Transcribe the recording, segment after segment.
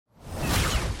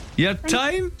Your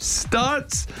time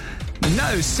starts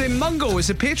now. St Mungo is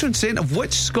the patron saint of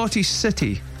which Scottish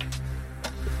city?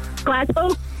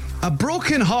 Glasgow. A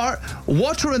broken heart,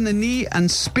 water on the knee, and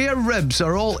spare ribs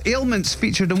are all ailments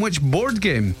featured in which board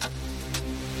game?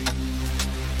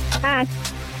 Pass.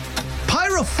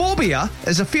 Pyrophobia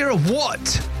is a fear of what?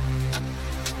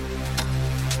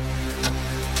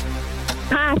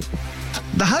 Pass.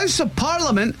 The House of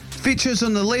Parliament features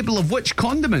on the label of which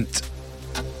condiment?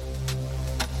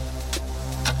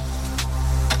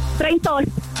 Brown sauce.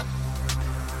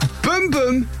 Boom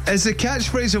boom is the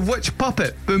catchphrase of which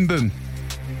puppet? Boom boom.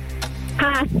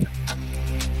 Pass.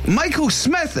 Michael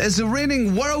Smith is the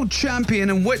reigning world champion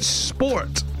in which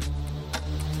sport?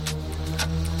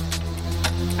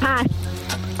 Pass.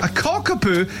 A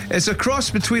cockapoo is a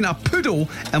cross between a poodle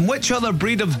and which other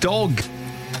breed of dog?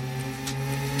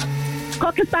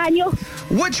 Cocker spaniel.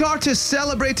 Which artist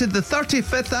celebrated the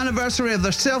 35th anniversary of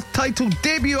their self-titled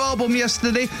debut album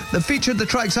yesterday that featured the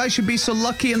tracks I Should Be So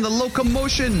Lucky and The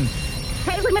Locomotion?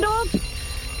 Kylie Minogue.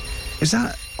 Is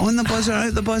that on the buzzer,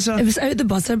 out the buzzer? It was out the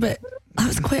buzzer, but that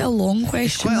was quite a long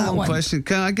question. Quite a that long one. question.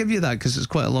 Can I give you that? Because it's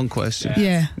quite a long question.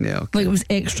 Yeah. Yeah, okay. Like it was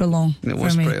extra long. It for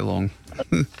was me. pretty long.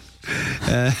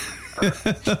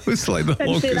 That was like the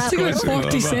Didn't say longest that. It's about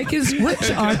 40 seconds. Which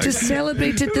artist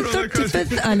celebrated the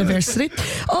 35th anniversary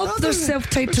of their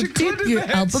self-titled debut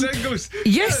album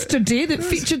yesterday that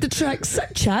featured the tracks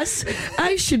such as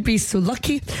I Should Be So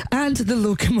Lucky and The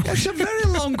Locomotion? It's a very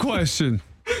long question.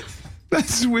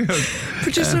 That's weird.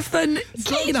 Producer Finn,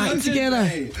 get your act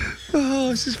together. Oh,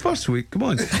 it's his first week. Come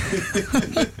on.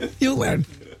 You'll learn.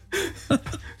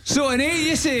 So an 8,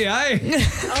 you say, aye?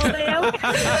 Oh, well.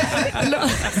 I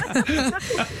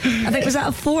think, was that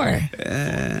a 4?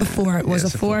 A 4. It was a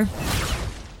 4.